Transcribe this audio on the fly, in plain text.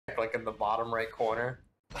like in the bottom right corner.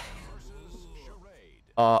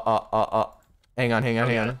 Hang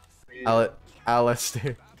on.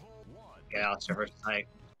 Alasdair. Yeah, Alasdair versus IKE.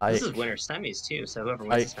 IKE. This is winner semis too, so whoever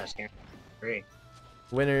wins this match can agree.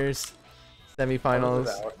 Winners, semifinals.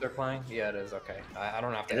 Is Alasdair playing? Yeah, it is. Okay, I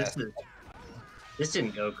don't have to ask. This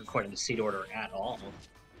didn't go according to seed order at all.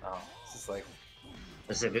 Oh, this is like.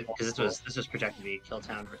 Because this was projected to be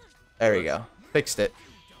Killtown. There we go. Fixed it.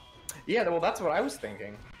 Yeah, well, that's what I was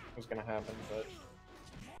thinking was gonna happen, but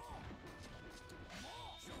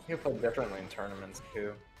he'll play differently in tournaments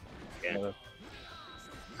too. Yeah.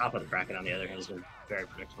 Top of the bracket, on the other hand, has been very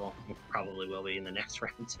predictable. It probably will be in the next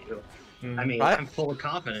round too. I mean, I'm full of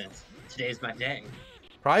confidence. Today's my day.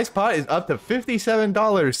 Prize pot is up to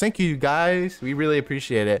 $57. Thank you guys. We really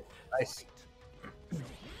appreciate it. Nice.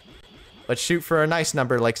 Let's shoot for a nice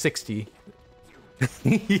number like 60.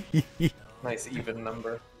 Nice even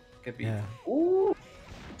number. Could be. Yeah. Ooh.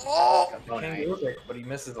 Oh! But he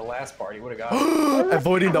misses the last part. He would have got it.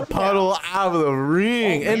 Avoiding the puddle out of the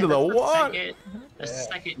ring, into the water. That's the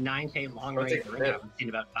second 9K long range ring I've seen in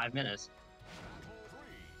about 5 minutes.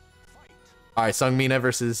 All right, Sungmina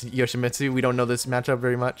versus Yoshimitsu. We don't know this matchup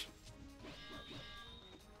very much.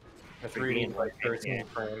 The 3D in like 13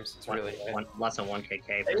 frames. It's really nice. Less than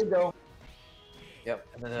 1KK. There you go. Yep,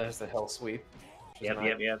 and then there's the hell sweep. Yep.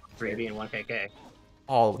 3D and 1KK.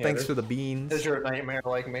 Oh, yeah, thanks for the beans. There's your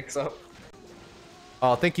nightmare-like mix-up.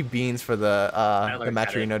 Oh, thank you, Beans, for the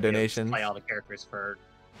Matrino donations. Play all the characters for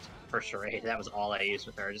charade. That was all I used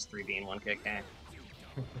with her, just 3D and 1KK.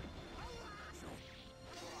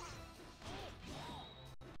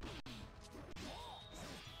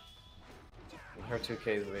 Her 2K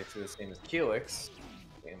is basically the same as Keelix.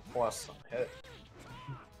 And plus some hit.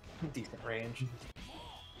 Decent range.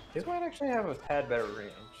 His might actually have a tad better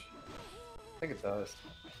range. I think it does.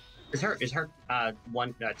 Is her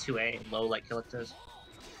 2A low like Keelix's?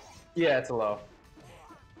 Yeah, it's a low.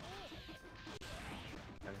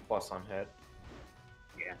 And plus on hit.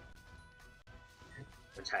 Yeah.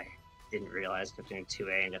 Which I didn't realize kept doing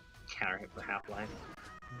 2A and a counter hit for half-life.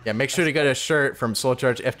 Yeah, make sure to get a shirt from Soul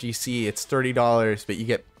Charge FGC. It's $30, but you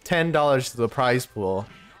get $10 to the prize pool.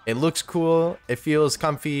 It looks cool, it feels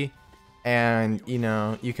comfy, and you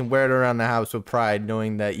know, you can wear it around the house with pride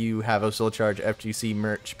knowing that you have a Soul Charge FGC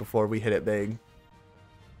merch before we hit it big.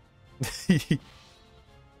 Dude,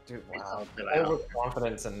 wow.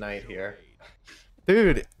 Overconfidence and night here.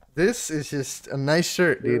 Dude, this is just a nice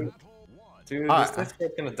shirt, dude. Dude, this shirt's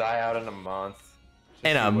gonna die out in a month.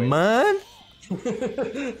 In a month?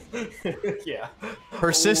 Yeah.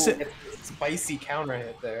 Persistent. Ooh, spicy counter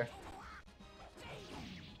hit there.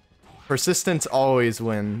 Persistence always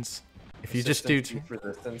wins. If you just do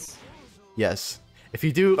resistance. Yes. If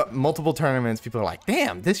you do multiple tournaments, people are like,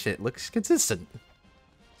 "Damn, this shit looks consistent."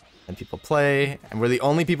 And people play, and we're the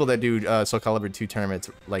only people that do Soul Calibur 2 tournaments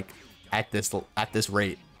like at this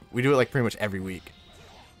rate. We do it like pretty much every week.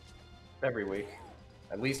 Every week.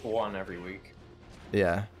 At least one every week.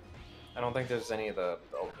 Yeah. I don't think there's any of the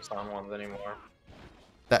Okusan ones anymore.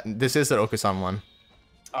 This is the Okusan one.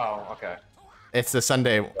 Oh, okay. It's the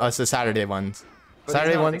Saturday ones. But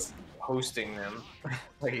Saturday ones? Hosting them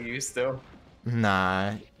like he used to.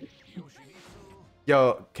 Nah.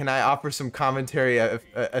 Yo, can I offer some commentary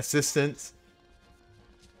assistance?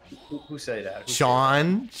 Who said that?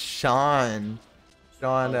 Sean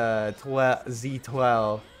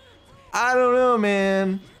Z12. I don't know,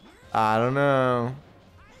 man. I don't know.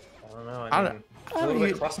 I mean, it's a little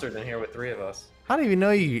bit clustered in here with 3 of us. How do you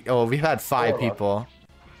know you? Oh, we've had 5 people.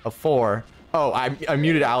 4. Oh, I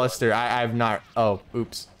muted Alasdair. I have not. Oh,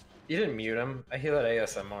 oops. You didn't mute him. I hear that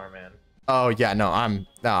ASMR, man. Oh yeah, no,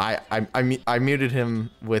 I muted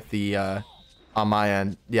him with the on my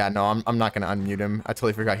end. Yeah, no, I'm not gonna unmute him. I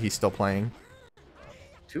totally forgot he's still playing.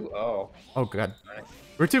 2-0. Oh god. Nice.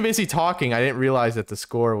 We're too busy talking. I didn't realize that the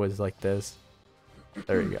score was like this.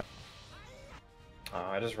 There you go.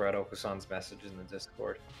 I just read Okusan's message in the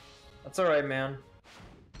Discord. That's alright, man.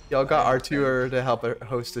 Y'all got Artur to help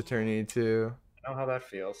host a tourney too. I know how that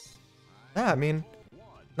feels. Yeah, I mean,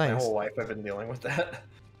 nice. My whole life I've been dealing with that.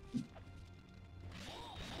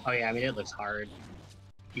 Oh yeah, I mean it looks hard.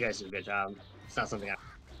 You guys did a good job. It's not something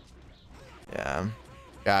Yeah,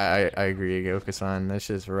 I agree, Okusan. This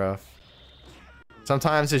is rough.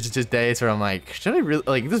 Sometimes it's just days where I'm like, should I really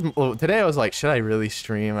like this? Today I was like, should I really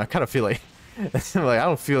stream? I kind of feel like, I'm like I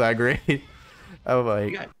don't feel that great. I'm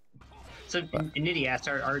like. Yeah. So Nitty asked,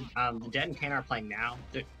 are the Dead and Kane are playing now?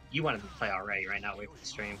 You wanted to play already, right? Not wait for the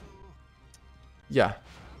stream. Yeah.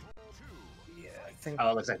 Yeah, I think.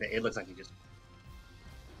 Oh, it looks like you just.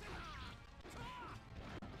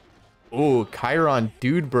 Oh, Chiron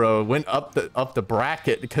dude bro went up the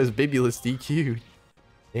bracket because Bibulus DQ'd.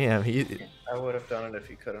 Damn, I would have done it if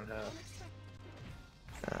he couldn't have.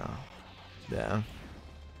 Oh, yeah.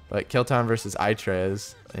 But Kilton versus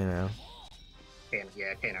Itrez, you know.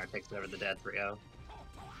 Yeah, Kanar takes over the dead 3-0.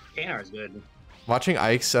 Kanar is good. Watching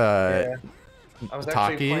Ike's I was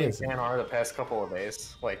actually playing is... Kanar the past couple of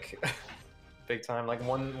days, like big time. Like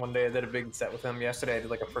one day I did a big set with him. Yesterday I did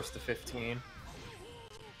like a first to 15.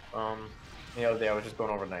 The other day I was just going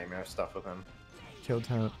over nightmare stuff with him.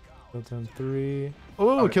 Kilton 3.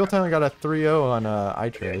 Oh, Kilton got a 3-0 on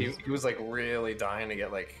Itrez. Yeah, he was like really dying to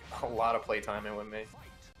get like a lot of playtime in with me.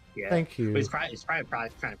 Yeah. Thank you. But he's probably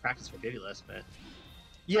trying to practice for Bibulus, but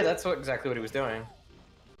yeah, that's exactly what he was doing.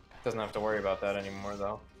 Doesn't have to worry about that anymore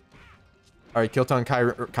though. All right, Kilton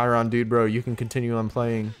Chiron dude bro, you can continue on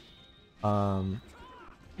playing. Yeah,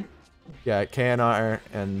 KNR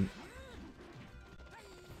and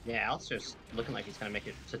yeah, Alasdair's looking like he's gonna make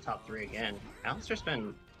it to top 3 again. Alasdair's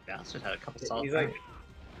had a couple solid. He's like,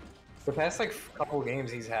 the past like couple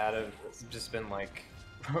games he's had have just been like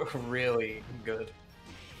really good.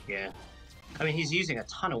 Yeah, I mean he's using a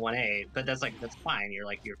ton of 1A, but that's fine.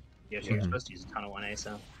 You're supposed to use a ton of 1A,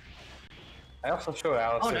 so. I also showed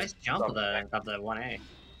Alex. Oh, nice jump of the 1A.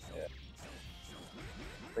 Yeah.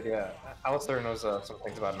 But yeah, Alasdair knows some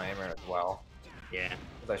things about Nightmare as well. Yeah.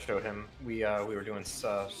 As I showed him, we were doing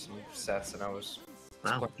some sets, and I was.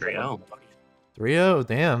 Wow, 3-0. 3-0,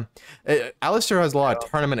 damn. Alasdair has a lot of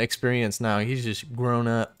tournament experience now. He's just grown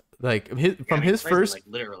up. Like his first, like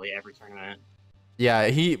literally every tournament. Yeah,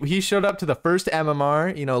 he showed up to the first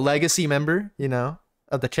MMR, you know, legacy member, you know,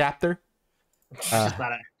 of the chapter. I'm just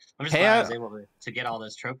glad I was able to get all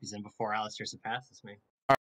those trophies in before Alasdair surpasses me.